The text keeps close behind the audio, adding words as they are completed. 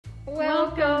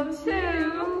Welcome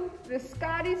to the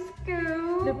Scotty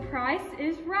School. The Price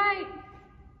is Right.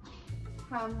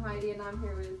 Hi, I'm Heidi and I'm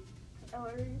here with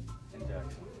Ellery. And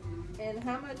Jackson. And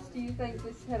how much do you think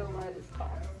this head of lettuce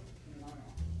costs?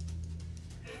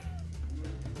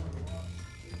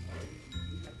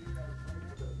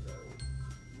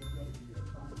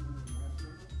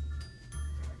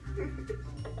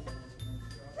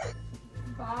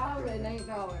 $5 and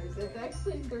 $8. It's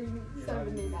actually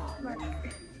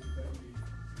 $3.79.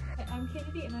 I'm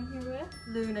Kennedy and I'm here with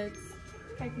Lunix.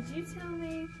 Okay, could you tell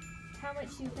me how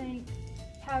much you think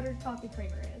powdered coffee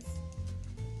creamer is?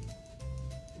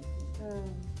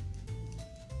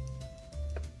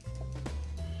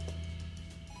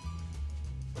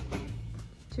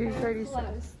 $2.37.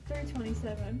 Close.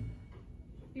 $3.27.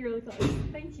 You're really close.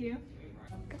 Thank you.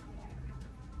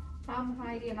 I'm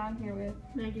Heidi and I'm here with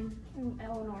Megan and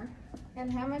Eleanor.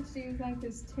 And how much do you think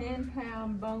this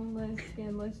 10-pound boneless,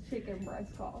 skinless chicken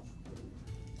breast costs?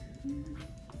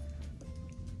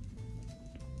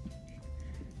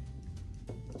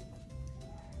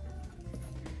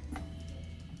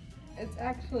 It's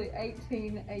actually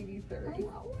 $18.83.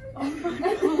 Oh my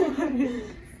God.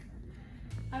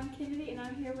 I'm Kennedy and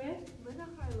I'm here with Linda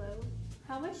Harlow.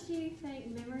 How much do you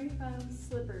think memory foam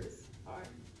slippers are?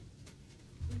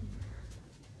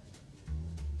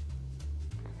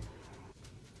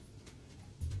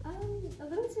 A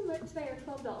little too much. They are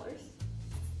 $12.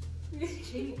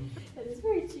 Cheap. That is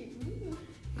very cheap.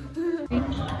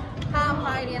 Hi, I'm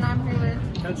Heidi and I'm here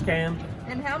with. Coach Cam.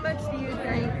 And how much do you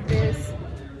think this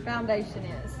foundation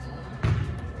is?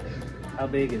 How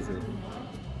big is it?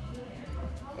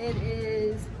 It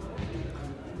is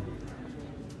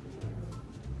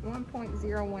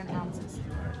 1.01 ounces.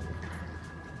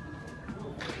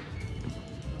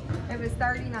 It was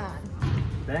 39.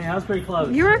 Dang, that was pretty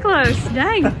close. You were close.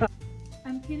 Dang.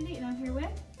 I'm Kennedy and I'm here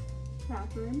with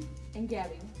Catherine And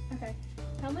Gabby. Okay.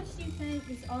 How much do you think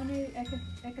this all new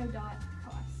Echo Dot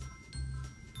costs?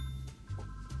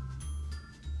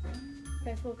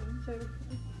 Okay, flip them. Show them.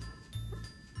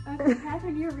 Okay,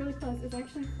 Catherine, you're really close. It's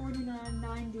actually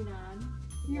 $49.99.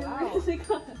 You're Wow. really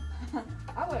close.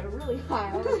 I went really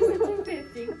high.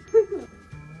 $2.50.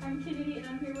 I'm Kennedy and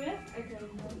I'm here with Echo.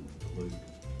 Luke,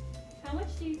 How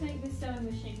much do you think this sewing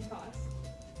machine costs?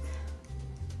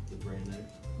 the brand new.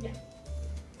 Yeah.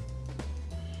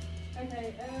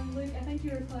 Okay, Luke, I think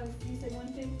you were close. You said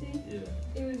 150? Yeah.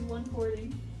 It was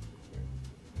 140.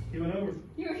 You went over.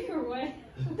 You were way.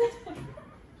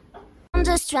 I'm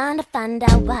just trying to find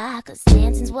out why, 'cause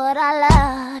dancing's what I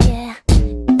love, yeah.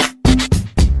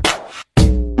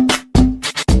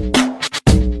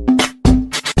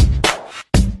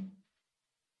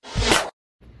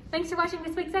 Thanks for watching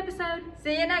this week's episode.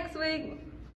 See you next week.